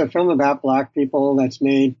 It's a film about black people that's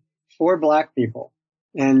made for black people.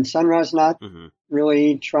 And Sun Ra's not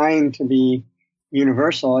really trying to be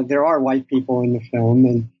universal. There are white people in the film,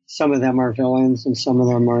 and some of them are villains and some of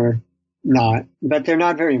them are not, but they're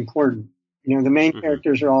not very important. You know, the main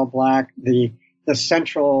characters are all black. The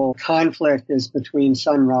central conflict is between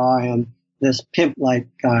Sun Ra and this pimp-like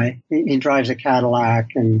guy. He drives a Cadillac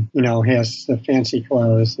and, you know, has the fancy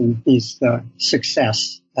clothes, and he's the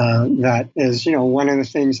success that is, you know, one of the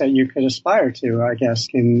things that you could aspire to, I guess,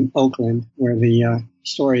 in Oakland, where the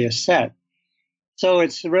story is set. So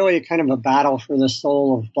it's really kind of a battle for the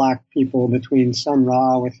soul of black people between Sun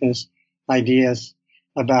Ra with his ideas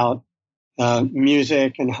about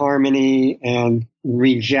music and harmony and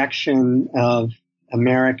rejection of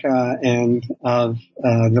America and of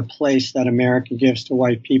the place that America gives to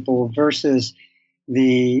white people versus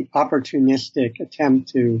the opportunistic attempt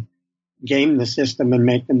to game the system and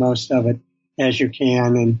make the most of it as you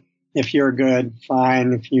can. And if you're good,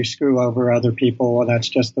 fine. If you screw over other people, well, that's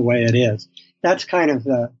just the way it is. That's kind of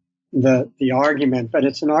the argument, but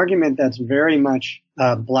it's an argument that's very much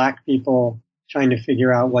black people trying to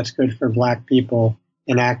figure out what's good for black people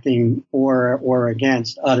and acting for or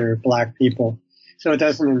against other black people. So it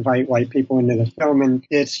doesn't invite white people into the film. And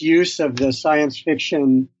its use of the science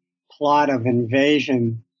fiction plot of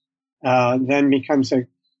invasion then becomes a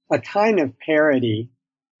kind of parody,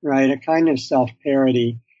 right? A kind of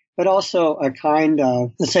self-parody, but also a kind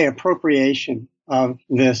of, let's say, appropriation of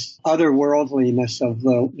this otherworldliness of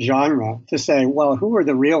the genre to say, well, who are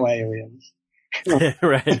the real aliens?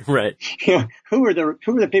 Right. You know, who are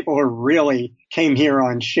the people who really came here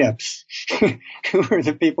on ships? Who are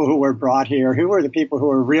the people who were brought here? Who are the people who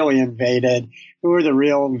were really invaded? Who are the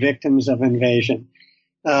real victims of invasion?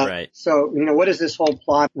 Right. So, you know, what is this whole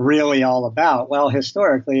plot really all about? Well,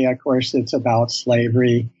 historically, of course, it's about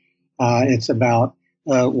slavery. It's about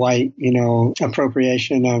white, you know,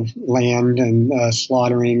 appropriation of land and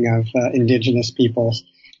slaughtering of indigenous peoples.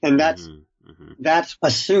 And that's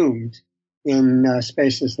assumed in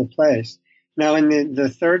Space is the Place. Now, in the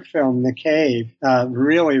third film, The Cave,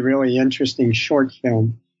 really, really interesting short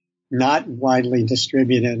film, not widely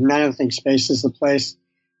distributed. And I don't think Space is the Place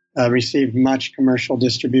received much commercial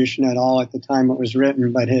distribution at all at the time it was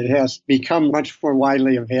written, but it has become much more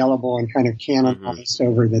widely available and kind of canonized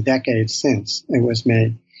over the decades since it was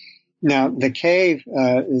made. Now, The Cave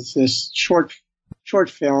is this short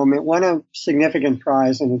film. It won a significant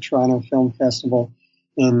prize in the Toronto Film Festival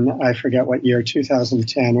in, I forget what year,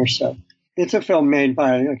 2010 or so. It's a film made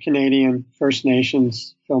by a Canadian First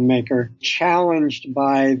Nations filmmaker, challenged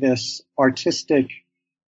by this artistic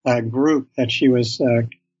group that she was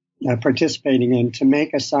participating in to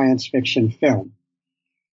make a science fiction film.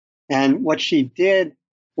 And what she did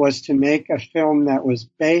was to make a film that was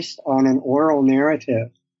based on an oral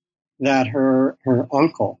narrative that her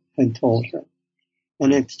uncle had told her.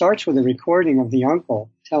 And it starts with a recording of the uncle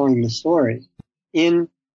telling the story in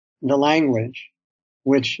the language,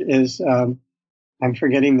 which is, I'm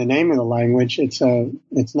forgetting the name of the language. It's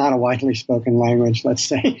not a widely spoken language, let's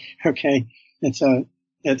say. Okay.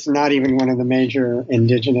 It's not even one of the major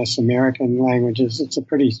indigenous American languages. It's a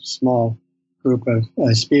pretty small group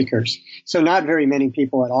of speakers. So not very many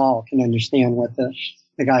people at all can understand what the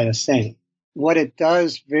guy is saying. What it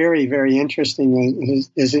does very, very interestingly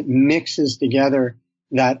is it mixes together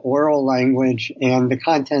that oral language and the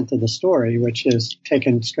content of the story, which is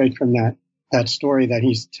taken straight from that story that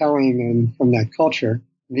he's telling and from that culture.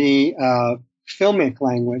 The filmic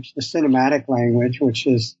language, the cinematic language, which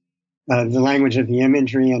is the language of the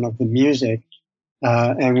imagery and of the music,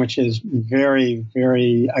 and which is very,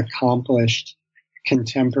 very accomplished,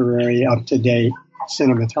 contemporary, up-to-date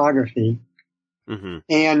cinematography.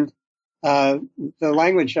 And the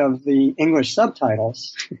language of the English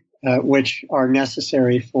subtitles, which are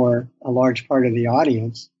necessary for a large part of the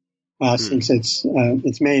audience, since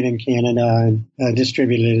it's made in Canada and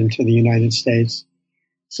distributed into the United States.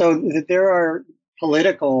 So there are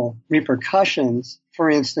political repercussions, for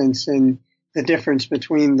instance, in the difference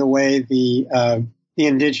between the way the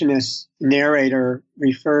indigenous narrator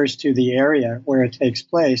refers to the area where it takes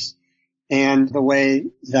place and the way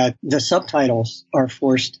that the subtitles are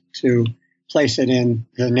forced to place it in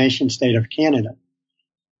the nation state of Canada.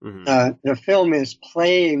 Mm-hmm. The film is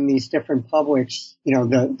playing these different publics,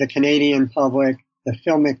 the Canadian public, the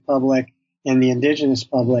filmic public, and the indigenous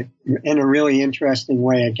public in a really interesting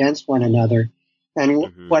way against one another. And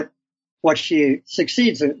mm-hmm. what she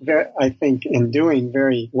succeeds, I think, in doing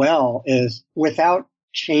very well is without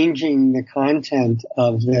changing the content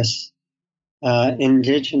of this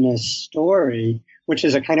indigenous story, which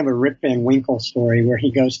is a kind of a Rip Van Winkle story where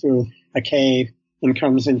he goes through a cave and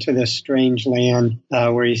comes into this strange land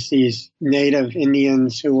where he sees native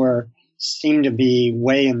Indians who seem to be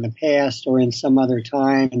way in the past or in some other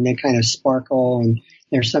time, and they kind of sparkle, and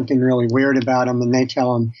there's something really weird about them, and they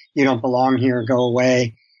tell him, you don't belong here, go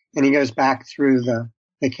away. And he goes back through the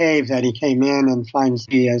cave that he came in and finds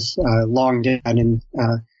he is long dead and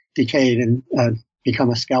decayed and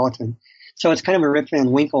become a skeleton. So it's kind of a Rip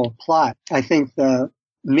Van Winkle plot. I think the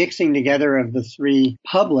mixing together of the three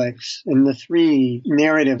publics and the three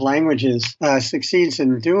narrative languages succeeds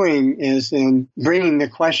in doing is in bringing the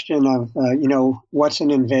question of, what's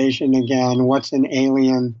an invasion again, what's an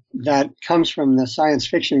alien, that comes from the science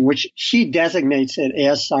fiction, which she designates it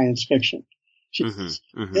as science fiction.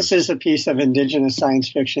 This is a piece of indigenous science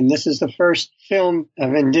fiction. This is the first film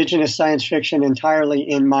of indigenous science fiction entirely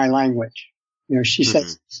in my language. She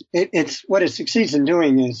says it's what it succeeds in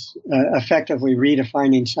doing is effectively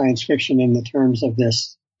redefining science fiction in the terms of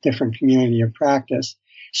this different community of practice,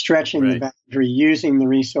 stretching the boundary, using the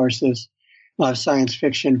resources of science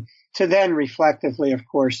fiction to then reflectively, of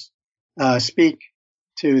course, speak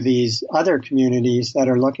to these other communities that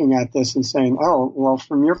are looking at this and saying, oh, well,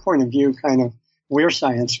 from your point of view, kind of, we're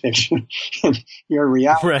science fiction and you're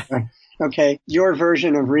reality. Right. Okay, your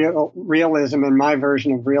version of realism and my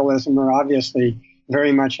version of realism are obviously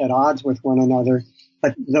very much at odds with one another,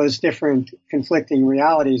 but those different conflicting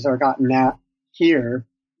realities are gotten at here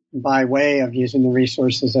by way of using the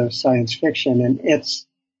resources of science fiction and its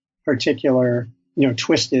particular,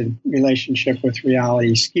 twisted relationship with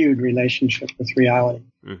reality, skewed relationship with reality.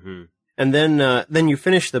 Mm-hmm. And then you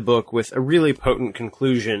finish the book with a really potent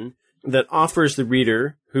conclusion that offers the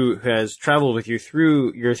reader who has traveled with you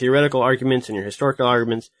through your theoretical arguments and your historical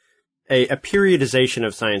arguments a periodization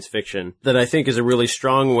of science fiction that I think is a really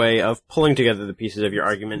strong way of pulling together the pieces of your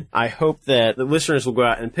argument. I hope that the listeners will go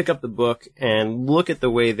out and pick up the book and look at the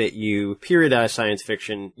way that you periodize science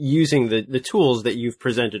fiction using the tools that you've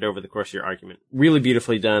presented over the course of your argument. Really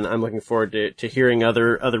beautifully done. I'm looking forward to hearing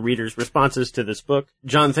other readers' responses to this book.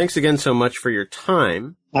 John, thanks again so much for your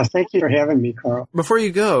time. Thank you for having me, Carl. Before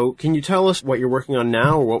you go, can you tell us what you're working on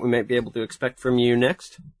now or what we might be able to expect from you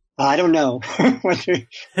next? I don't know what to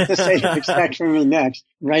say to expect from me next.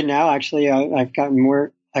 Right now, actually, I've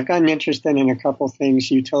gotten interested in a couple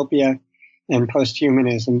things, utopia and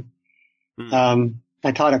posthumanism.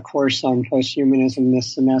 I taught a course on posthumanism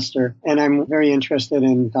this semester, and I'm very interested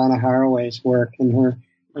in Donna Haraway's work and her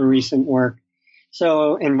recent work.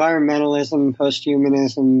 So environmentalism,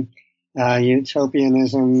 posthumanism,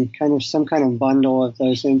 utopianism, kind of some kind of bundle of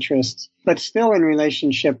those interests, but still in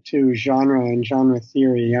relationship to genre and genre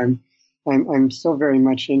theory. I'm still very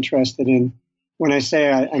much interested in, when I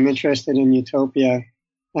say I'm interested in utopia,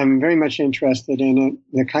 I'm very much interested in it,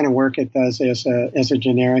 the kind of work it does as a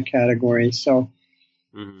generic category. So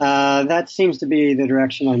that seems to be the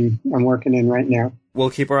direction I'm working in right now. We'll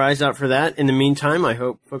keep our eyes out for that. In the meantime, I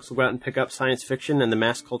hope folks will go out and pick up Science Fiction and the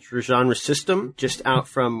Mass Culture Genre System, just out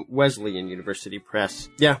from Wesleyan University Press.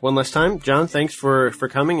 Yeah, one last time, John, thanks for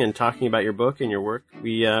coming and talking about your book and your work.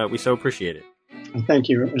 We so appreciate it. Thank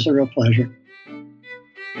you. It was a real pleasure.